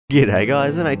G'day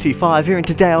guys, M8T5 here, and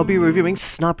today I'll be reviewing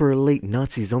Sniper Elite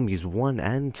Nazi Zombies 1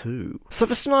 and 2. So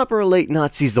the Sniper Elite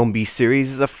Nazi Zombie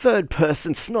series is a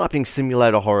third-person sniping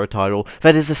simulator horror title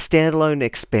that is a standalone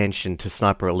expansion to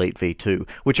Sniper Elite V2,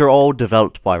 which are all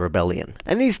developed by Rebellion.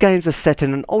 And these games are set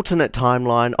in an alternate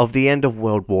timeline of the end of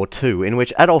World War II, in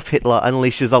which Adolf Hitler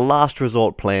unleashes a last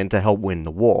resort plan to help win the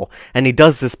war, and he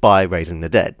does this by raising the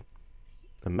dead.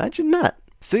 Imagine that.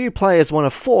 So you play as one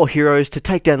of 4 heroes to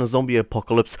take down the zombie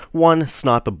apocalypse one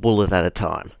sniper bullet at a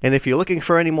time. And if you're looking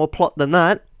for any more plot than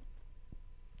that,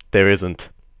 there isn't.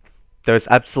 There's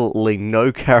absolutely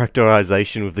no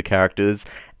characterization with the characters,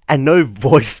 and no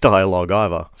voice dialogue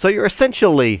either. So you're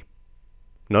essentially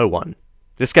no one.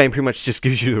 This game pretty much just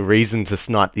gives you the reason to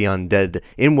snipe the undead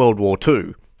in World War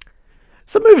II.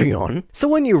 So moving on, so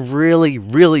when you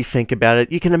really think about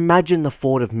it, you can imagine the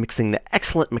thought of mixing the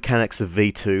excellent mechanics of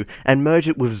V2 and merge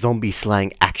it with zombie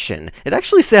slaying action. It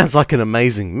actually sounds like an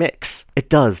amazing mix. It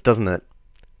does, doesn't it?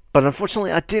 But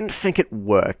unfortunately I didn't think it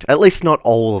worked, at least not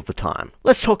all of the time.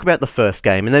 Let's talk about the first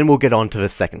game and then we'll get on to the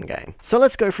second game. So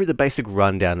let's go through the basic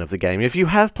rundown of the game. If you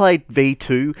have played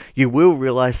V2, you will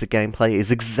realise the gameplay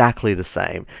is exactly the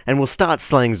same, and will start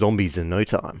slaying zombies in no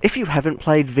time. If you haven't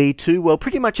played V2, well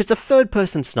pretty much it's a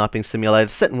third-person sniping simulator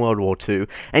set in World War II,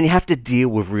 and you have to deal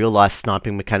with real-life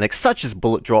sniping mechanics such as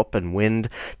bullet drop and wind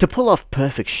to pull off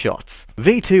perfect shots.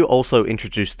 V2 also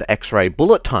introduced the X-ray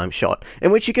bullet time shot,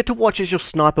 in which you get to watch as your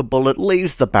sniper bullet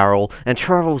leaves the barrel and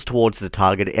travels towards the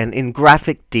target, and in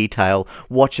graphic detail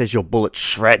watch as your bullet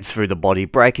shreds through the body,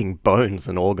 breaking bones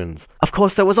and organs. Of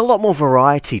course there was a lot more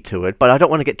variety to it, but I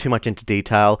don't want to get too much into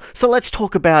detail, so let's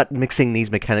talk about mixing these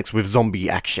mechanics with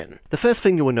zombie action. The first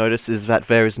thing you will notice is that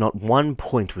there is not one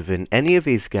point within any of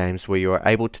these games where you are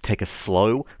able to take a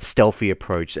slow, stealthy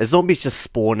approach, as zombies just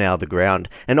spawn out of the ground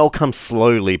and all come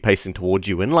slowly pacing towards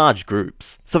you in large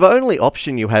groups. So the only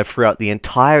option you have throughout the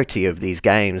entirety of these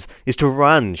games is to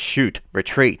run, shoot,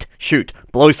 retreat, shoot,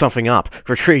 blow something up,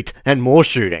 retreat, and more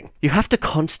shooting. You have to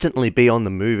constantly be on the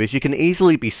move, as you can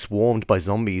easily be swarmed by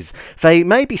zombies. They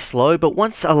may be slow, but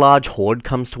once a large horde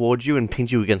comes towards you and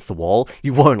pins you against the wall,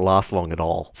 you won't last long at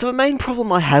all. So the main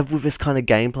problem I have with this kind of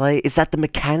gameplay is that the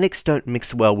mechanics don't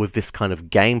mix well with this kind of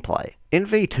gameplay. In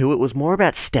V2 it was more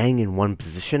about staying in one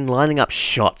position, lining up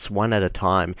shots one at a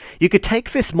time. You could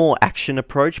take this more action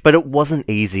approach, but it wasn't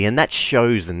easy, and that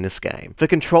shows in this game. The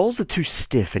controls are too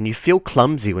stiff and you feel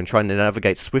clumsy when trying to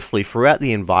navigate swiftly throughout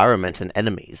the environment and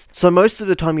enemies. So most of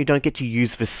the time you don't get to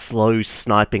use this slow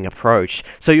sniping approach,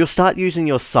 so you'll start using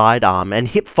your sidearm and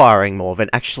hip firing more than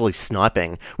actually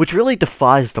sniping, which really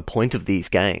defies the point of these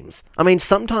games. I mean,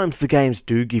 sometimes the games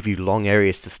do give you long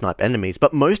areas to snipe enemies,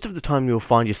 but most of the time you'll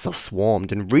find yourself swarmed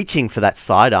and reaching for that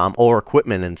sidearm or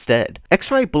equipment instead.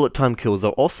 X-ray bullet time kills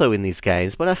are also in these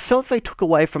games, but I felt they took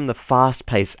away from the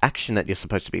fast-paced action that you're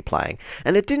supposed to be playing,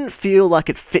 and it didn't feel like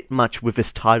it fit much with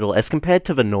this title as compared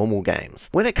to the normal games.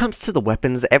 When it comes to the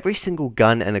weapons, every single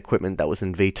gun and equipment that was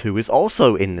in V2 is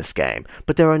also in this game,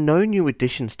 but there are no new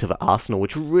additions to the arsenal,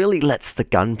 which really lets the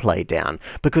gunplay down,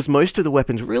 because most of the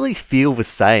weapons really feel the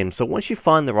same, so once you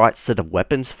find the right set of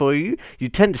weapons for you, you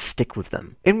tend to stick with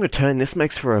them. In return, this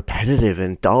makes for a repetitive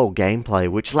and dull gameplay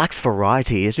which lacks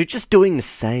variety, as you're just doing the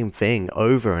same thing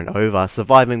over and over,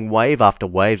 surviving wave after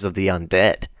waves of the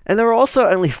undead. And there are also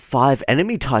only 5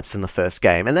 enemy types in the first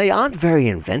game, and they aren't very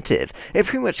inventive. It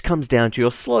pretty much comes down to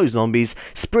your slow zombies,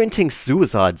 sprinting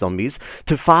suicide zombies,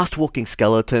 to fast walking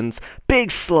skeletons,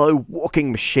 big slow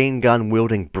walking machine gun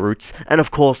wielding brutes, and of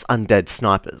course undead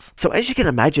snipers. So as you can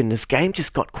imagine, this game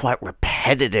just got quite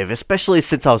repetitive, especially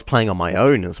since I was playing on my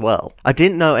own as well. I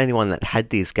didn't know anyone that had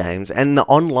these games, and the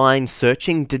online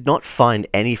searching did not find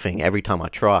anything every time I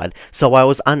tried, so I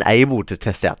was unable to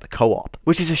test out the co-op.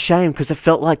 Which is a shame, because it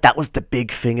felt like that was the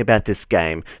big thing about this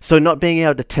game, so not being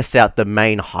able to test out the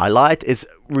main highlight is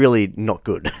really not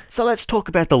good. So let's talk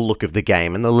about the look of the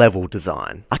game and the level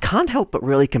design. I can't help but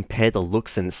really compare the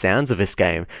looks and sounds of this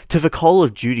game to the Call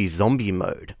of Duty zombie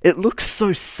mode. It looks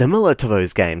so similar to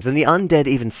those games, and the undead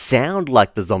even sound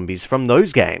like the zombies from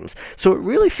those games, so it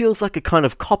really feels like a kind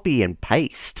of copy and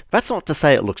paste. That's not to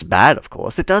say it looks bad, of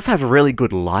course. It does have really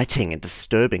good lighting and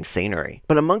disturbing scenery,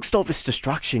 but amongst all this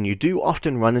destruction you do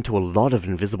often run into a lot of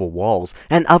invisible walls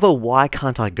and other why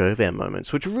can't I go there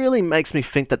moments, which really makes me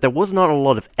think that there was not a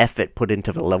lot of of effort put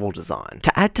into the level design.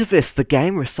 To add to this, the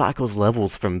game recycles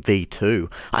levels from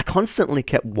V2. I constantly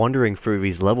kept wandering through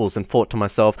these levels and thought to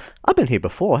myself, I've been here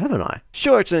before, haven't I?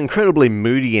 Sure, it's an incredibly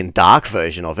moody and dark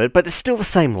version of it, but it's still the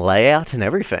same layout and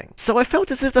everything. So I felt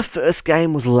as if the first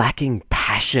game was lacking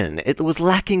passion. It was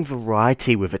lacking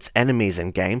variety with its enemies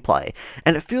and gameplay,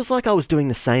 and it feels like I was doing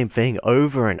the same thing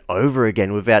over and over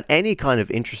again without any kind of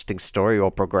interesting story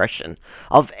or progression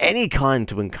of any kind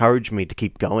to encourage me to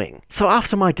keep going. So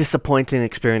after my disappointing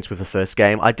experience with the first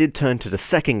game, I did turn to the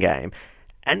second game,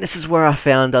 and this is where I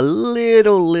found a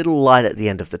little light at the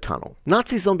end of the tunnel.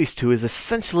 Nazi Zombies 2 is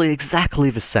essentially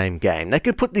exactly the same game. They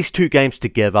could put these two games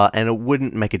together and it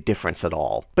wouldn't make a difference at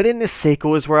all. But in this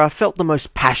sequel is where I felt the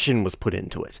most passion was put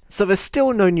into it. So there's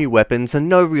still no new weapons and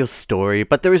no real story,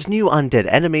 but there is new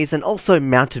undead enemies and also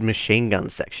mounted machine gun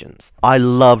sections. I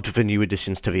loved the new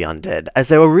additions to the undead, as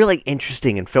they were really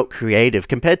interesting and felt creative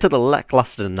compared to the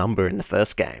lackluster number in the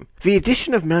first game. The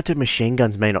addition of mounted machine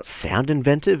guns may not sound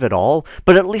inventive at all,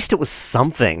 but at least it was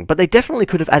something. But they definitely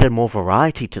could have added more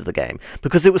variety to the game,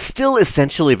 because it was still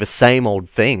essentially the same old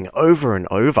thing over and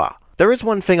over. There is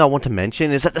one thing I want to mention,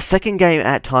 is that the second game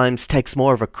at times takes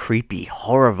more of a creepy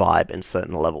horror vibe in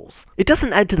certain levels. It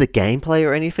doesn't add to the gameplay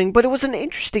or anything, but it was an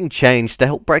interesting change to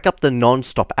help break up the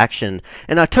non-stop action,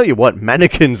 and I tell you what,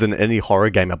 mannequins in any horror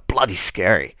game are bloody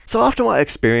scary. So after my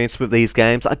experience with these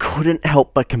games, I couldn't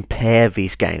help but compare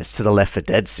these games to the Left 4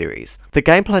 Dead series. The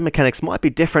gameplay mechanics might be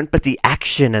different, but the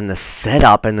action and the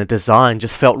setup and the design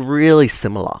just felt really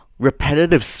similar.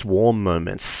 Repetitive swarm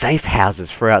moments, safe houses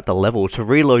throughout the level to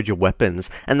reload your weapons,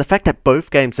 and the fact that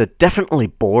both games are definitely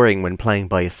boring when playing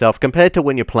by yourself compared to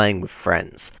when you're playing with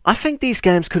friends. I think these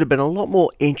games could have been a lot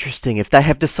more interesting if they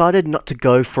have decided not to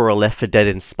go for a Left 4 Dead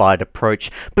inspired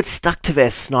approach, but stuck to their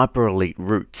Sniper Elite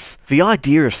roots. The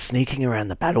idea of sneaking around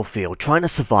the battlefield, trying to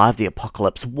survive the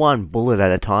apocalypse one bullet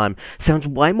at a time, sounds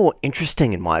way more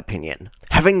interesting in my opinion.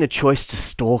 Having the choice to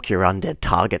stalk your undead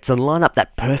targets and line up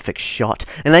that perfect shot,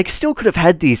 and they still could have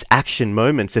had these action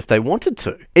moments if they wanted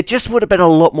to. It just would have been a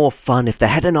lot more fun if they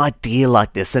had an idea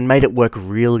like this and made it work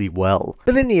really well.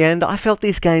 But in the end, I felt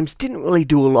these games didn't really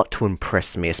do a lot to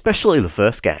impress me, especially the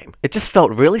first game. It just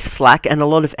felt really slack and a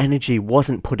lot of energy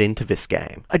wasn't put into this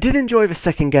game. I did enjoy the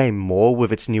second game more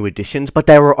with its new additions, but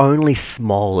they were only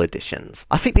small additions.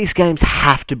 I think these games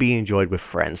have to be enjoyed with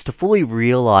friends to fully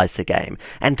realise the game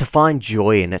and to find joy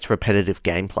in its repetitive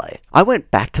gameplay. I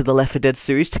went back to the Left 4 Dead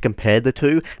series to compare the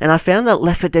two, and I found that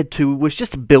Left 4 Dead 2 was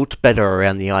just built better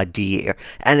around the idea,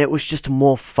 and it was just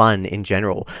more fun in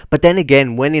general. But then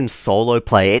again, when in solo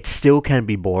play, it still can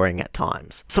be boring at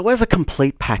times. So as a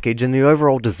complete package and the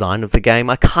overall design of the game,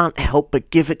 I can't help but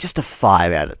give it just a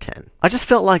 5 out of 10. I just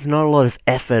felt like not a lot of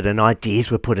effort and ideas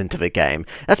were put into the game.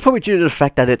 That's probably due to the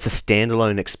fact that it's a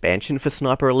standalone expansion for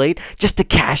Sniper Elite, just to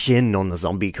cash in on the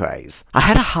zombie craze. I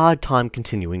had a hard time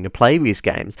continuing to play these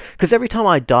games, because every time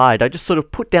I died, I just sort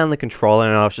of put down the controller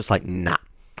and I was just like, nah.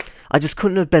 I just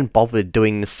couldn't have been bothered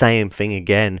doing the same thing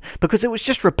again, because it was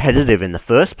just repetitive in the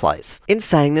first place. In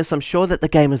saying this, I'm sure that the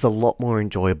game is a lot more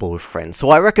enjoyable with friends, so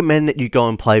I recommend that you go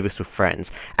and play this with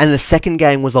friends. And the second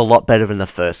game was a lot better than the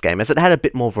first game, as it had a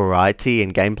bit more variety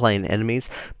in gameplay and enemies,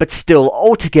 but still,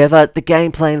 altogether, the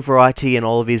gameplay and variety in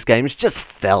all of these games just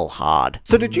fell hard.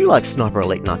 So did you like Sniper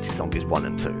Elite Nazi Zombies 1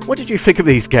 and 2? What did you think of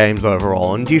these games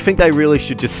overall, and do you think they really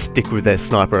should just stick with their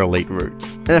Sniper Elite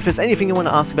roots? And if there's anything you want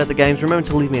to ask about the games, remember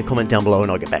to leave me a comment down below and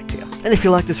I'll get back to you. And if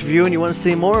you like this review and you want to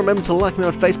see more, remember to like me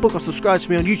on Facebook or subscribe to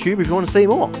me on YouTube if you want to see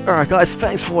more. Alright guys,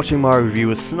 thanks for watching my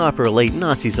review of Sniper Elite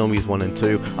Nazi Zombies 1 and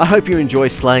 2. I hope you enjoy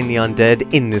slaying the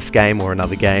undead in this game or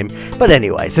another game. But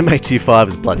anyways, M8T5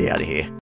 is bloody out of here.